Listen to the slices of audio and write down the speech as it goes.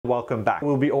Welcome back.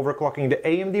 We'll be overclocking the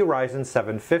AMD Ryzen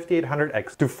 7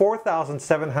 5800X to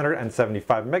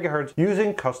 4775 MHz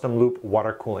using custom loop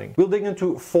water cooling. We'll dig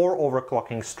into 4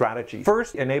 overclocking strategies.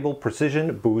 First, enable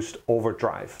precision boost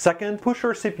overdrive. Second, push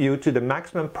your CPU to the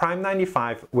maximum Prime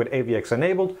 95 with AVX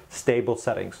enabled stable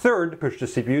settings. Third, push the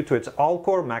CPU to its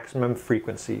all-core maximum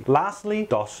frequency. Lastly,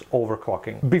 DOS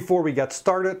overclocking. Before we get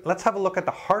started, let's have a look at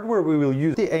the hardware we will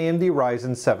use. The AMD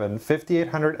Ryzen 7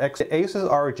 5800X, the ASUS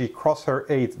ROG Crosshair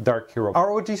 8 Dark Hero,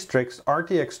 ROG Strix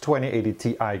RTX 2080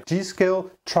 Ti, G-Skill,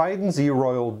 Trident Z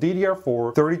Royal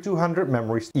DDR4 3200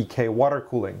 memory EK water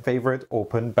cooling, favorite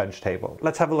open bench table.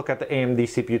 Let's have a look at the AMD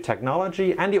CPU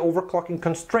technology and the overclocking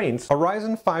constraints. A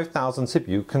Ryzen 5000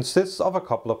 CPU consists of a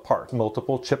couple of parts,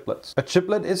 multiple chiplets. A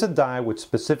chiplet is a die with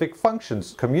specific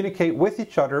functions, communicate with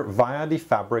each other via the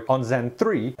fabric. On Zen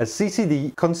 3, a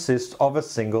CCD consists of a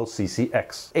single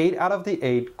CCX. 8 out of the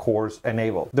 8 cores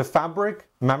enabled. The fabric,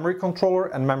 memory controller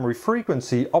and memory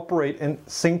frequency operate in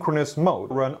synchronous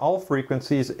mode. Run all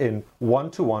frequencies in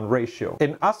 1:1 ratio.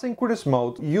 In asynchronous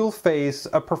mode, you'll face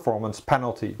a performance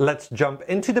penalty. Let's jump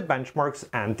into the benchmarks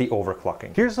and the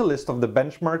overclocking. Here's a list of the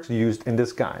benchmarks used in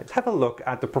this guide. Have a look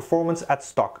at the performance at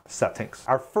stock settings.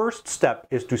 Our first step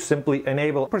is to simply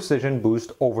enable precision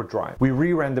boost overdrive. We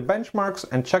reran the benchmarks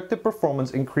and check the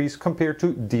performance increase compared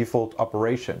to default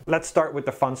operation. Let's start with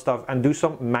the fun stuff and do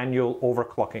some manual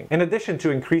overclocking. In addition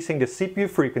to increasing the CPU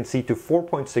frequency to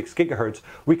 4.6 GHz,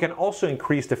 we can also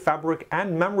increase the fabric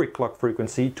and memory clock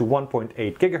frequency to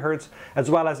 1.8 GHz, as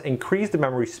well as increase the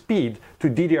memory speed to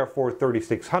DDR4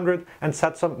 3600 and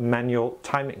set some manual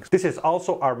timings. This is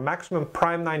also our maximum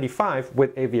Prime 95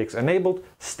 with AVX enabled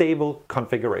stable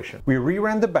configuration. We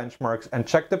reran the benchmarks and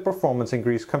checked the performance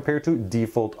increase compared to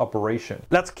default operation.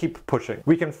 Let's keep pushing.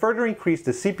 We can further increase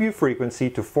the CPU frequency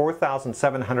to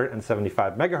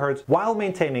 4775 MHz while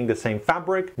maintaining the same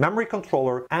fabric, memory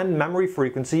controller, and memory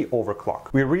frequency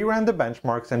overclock. We reran the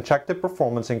benchmarks and checked the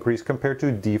performance increase compared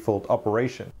to default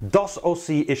operation. DOS OC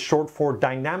is short for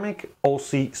Dynamic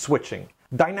OC Switching.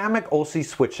 Dynamic OC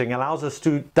switching allows us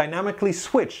to dynamically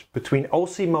switch between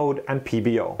OC mode and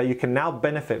PBO. You can now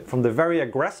benefit from the very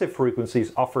aggressive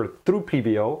frequencies offered through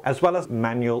PBO as well as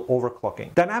manual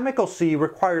overclocking. Dynamic OC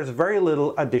requires very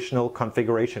little additional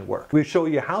configuration work. We'll show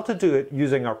you how to do it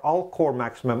using our all-core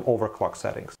maximum overclock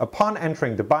settings. Upon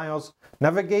entering the BIOS,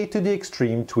 navigate to the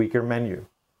Extreme Tweaker menu.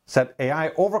 Set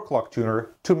AI Overclock Tuner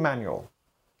to Manual.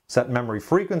 Set memory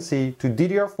frequency to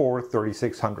DDR4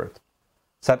 3600.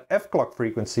 Set F-clock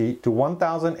frequency to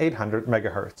 1800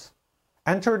 MHz.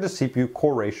 Enter the CPU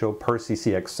core ratio per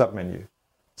CCX submenu.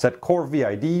 Set core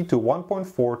VID to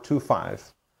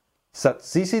 1.425. Set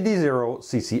CCD0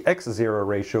 CCX0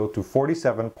 ratio to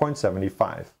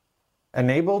 47.75.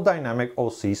 Enable Dynamic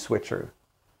OC Switcher.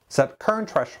 Set current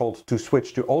threshold to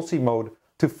switch to OC mode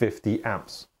to 50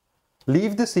 amps.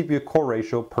 Leave the CPU core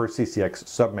ratio per CCX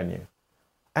submenu.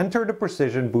 Enter the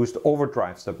Precision Boost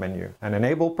Overdrive submenu and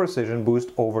enable Precision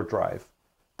Boost Overdrive.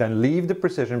 Then leave the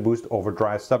Precision Boost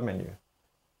Overdrive submenu.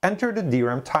 Enter the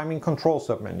DRAM Timing Control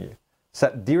submenu.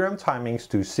 Set DRAM timings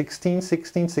to 16,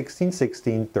 16, 16,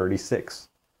 16, 36.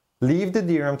 Leave the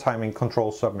DRAM Timing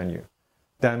Control submenu.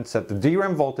 Then set the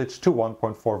DRAM voltage to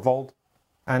 1.4 volt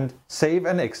and save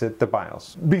and exit the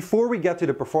BIOS. Before we get to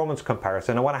the performance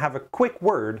comparison, I want to have a quick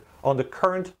word on the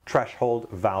current threshold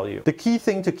value. The key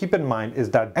thing to keep in mind is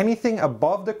that anything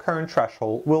above the current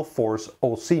threshold will force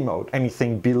OC mode.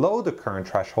 Anything below the current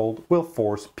threshold will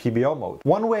force PBO mode.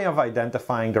 One way of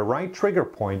identifying the right trigger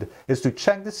point is to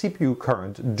check the CPU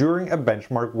current during a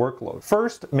benchmark workload.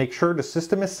 First, make sure the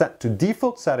system is set to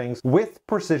default settings with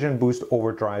Precision Boost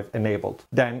Overdrive enabled.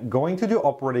 Then go into the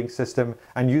operating system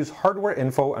and use hardware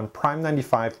info and Prime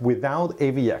 95 without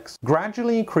AVX.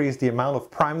 Gradually increase the amount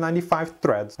of Prime 95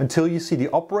 threads until you see the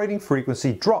operating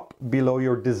frequency drop below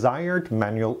your desired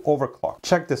manual overclock.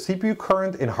 Check the CPU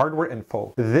current in hardware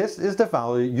info. This is the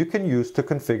value you can use to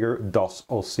configure DOS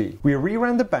OC. We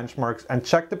reran the benchmarks and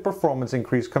checked the performance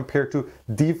increase compared to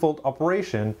default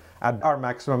operation at our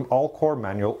maximum all-core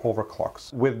manual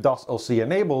overclocks. With DOS OC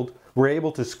enabled, we're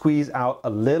able to squeeze out a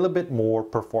little bit more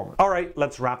performance. Alright,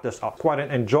 let's wrap this up. Quite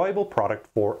an enjoyable product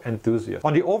for enthusiasts.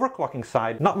 On the overclocking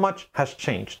side, not much has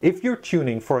changed. If you're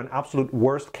tuning for an absolute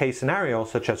worst case scenario,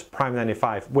 such as Prime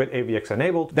 95 with AVX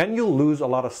enabled, then you'll lose a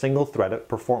lot of single-threaded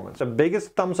performance. The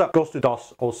biggest thumbs up goes to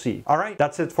DOS OC. Alright,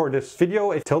 that's it for this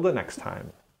video. Till the next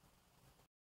time.